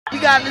We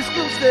got an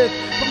exclusive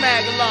from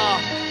Agallah.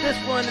 This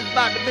one is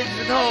about the bitches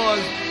and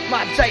whores.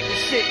 My type of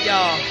shit,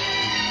 y'all.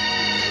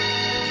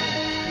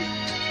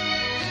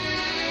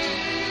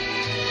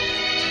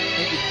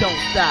 And you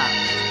don't stop.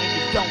 And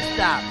you don't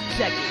stop.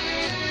 Check it.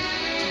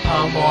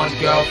 Come on,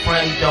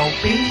 girlfriend, don't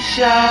be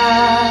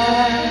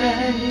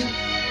shy.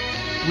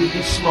 We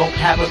can smoke,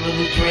 have a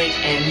little drink,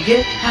 and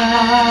get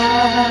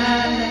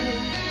high.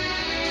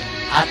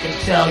 I can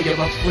tell you're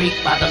a freak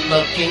by the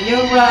look in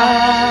your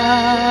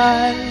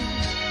eyes.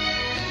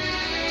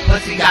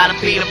 Pussy gotta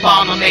be the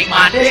bomb to make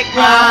my dick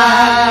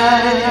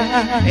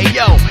ride. Hey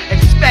yo,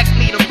 expect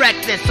me to wreck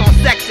this on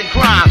sex and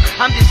crime.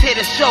 I'm just here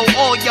to show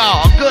all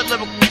y'all a good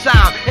lyrical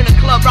time. In the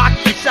club, rocky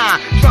and shine,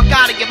 drunk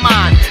out of your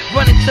mind.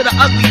 Running to the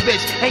ugly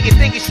bitch, and you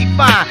thinking she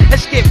fine.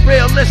 Let's get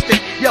realistic.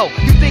 Yo,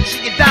 you think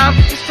she a dime?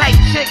 This tight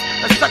chick,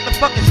 let's suck the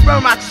fucking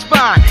sperm out your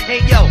spine.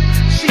 Hey yo,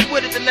 she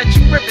with it to let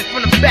you rip it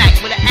from the back.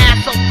 With an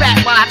ass so fat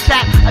while I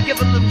tap, I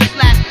give a little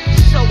slap.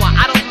 So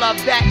I don't love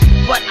that,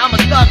 but I'ma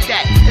thug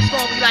that. It's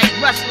gonna be like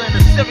wrestling,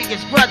 a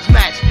serious grudge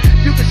match.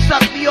 You can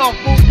suck me off,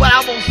 boo, but I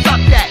won't suck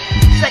that.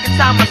 Second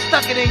time I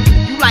stuck it in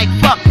you, you like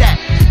fuck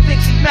that. Think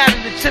she's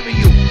married to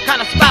you,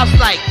 kinda spouse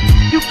like.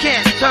 You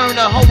can't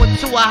turn a hoe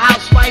into a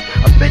housewife.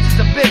 A bitch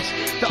is a bitch,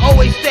 to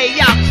always stay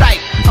out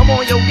tight. I'm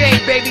on your game,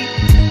 baby,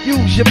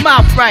 use your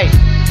mouth right.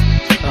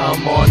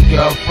 Come on,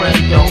 girlfriend,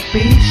 don't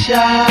be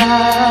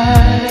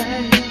shy.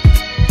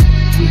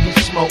 We can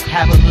smoke,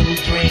 have a little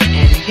drink,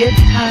 and get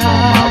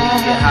high. We can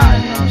get high,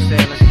 you know what I'm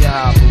saying? Let's get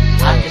high, boo.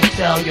 I can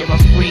tell you're a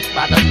freak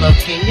by the look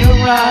in your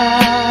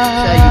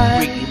eyes. Tell you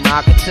freaky, man,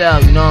 I can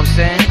tell, you know what I'm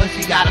saying?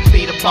 Pussy gotta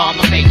be the bomb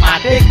to make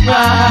my dick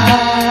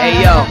ride.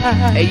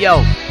 Hey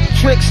yo,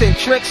 tricks and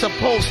tricks are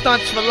pole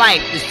stunts for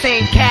life. The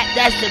same cat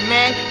that's your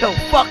man, he'll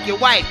fuck your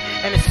wife.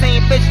 And the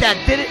same bitch that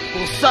did it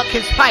will suck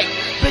his pipe.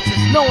 Bitches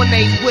knowing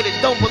they with it,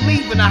 don't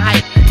believe in the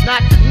hype.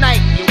 Not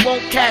tonight, you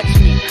won't catch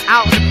me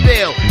out in the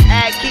field.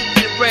 Ag keeping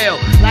it real,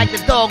 like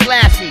the dog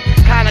Lassie.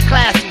 Kinda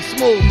classy,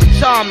 smooth, and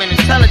charming,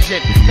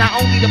 intelligent. Not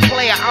only the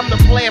player, I'm the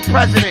player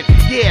president.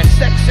 Yeah,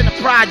 sex in the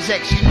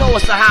projects, you know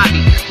it's a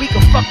hobby. We can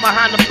fuck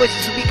behind the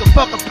bushes, we can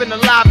fuck up in the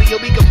lobby, or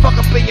we can fuck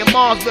up in your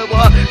mom's bed with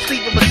her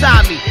sleeping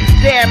beside me.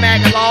 Damn,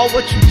 Agallah,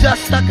 what you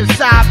just stuck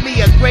inside me?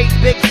 A great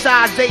big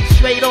size 8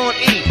 straight on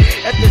E.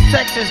 If the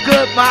sex is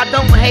good, ma,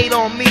 don't hate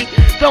on me.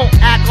 Don't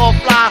act all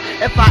fly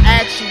if I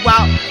ask you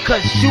out,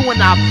 cause you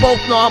and I both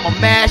know I'ma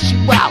mash you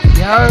out,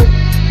 you heard?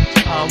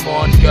 Come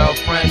on,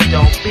 girlfriend,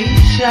 don't be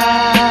shy.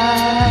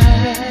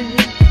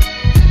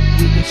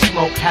 We can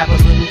smoke, have a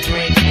little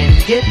drink, and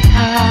get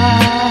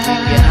high. We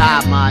can get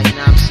high, ma, you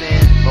know what I'm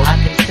saying? I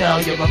can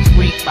tell you're a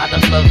freak by the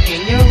look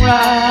in your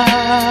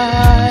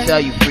eyes.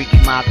 Tell you freaky,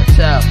 ma, I can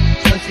tell.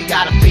 Pussy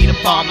gotta be the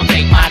bomb to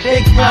make my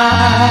dick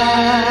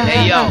ride.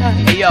 Hey yo,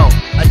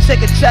 a chick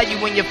will tell you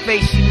in your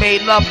face she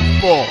made love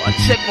before. A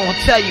chick won't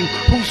tell you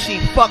who she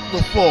fucked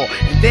before.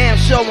 And damn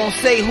sure won't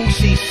say who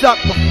she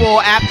sucked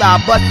before. After I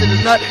busted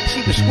a nut,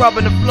 she was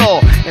scrubbing the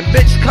floor. And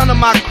bitch, come to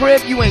my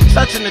crib, you ain't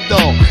touching the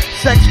door.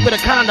 Sex with a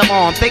condom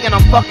on, thinking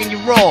I'm fucking you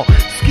raw.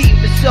 Skeeting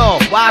for sure,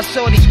 while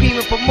shorty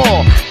screaming for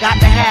more. Got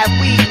to have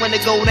weed when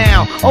it go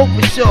down, oh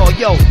for sure.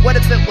 Yo, what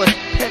if it was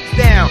pimps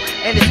down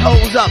and his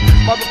hoes up?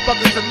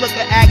 Motherfuckers to look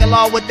at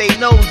Agallah with they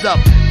nose up.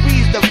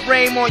 Freeze the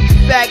frame on you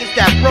faggots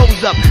that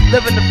froze up.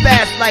 Living the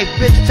fast life,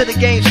 bitch, till the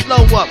game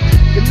slow up.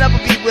 You'll never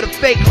be with a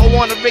fake hoe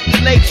on a Ricky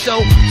Lake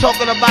show.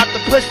 Talking about the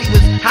pussy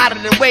was hotter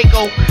than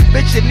Waco.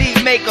 Bitch, you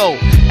need Mako.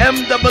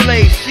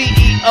 MAA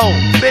CEO.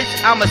 Bitch,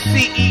 I'm a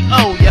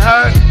CEO, you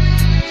heard?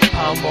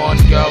 Come on,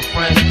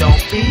 girlfriend,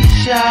 don't be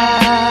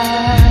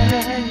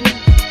shy.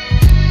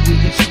 We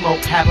can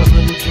smoke, have a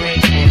little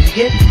drink, and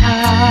get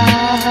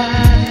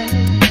high.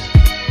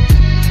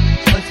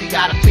 Pussy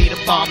gotta be the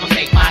bomb to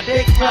make my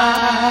dick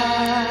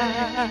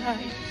ride.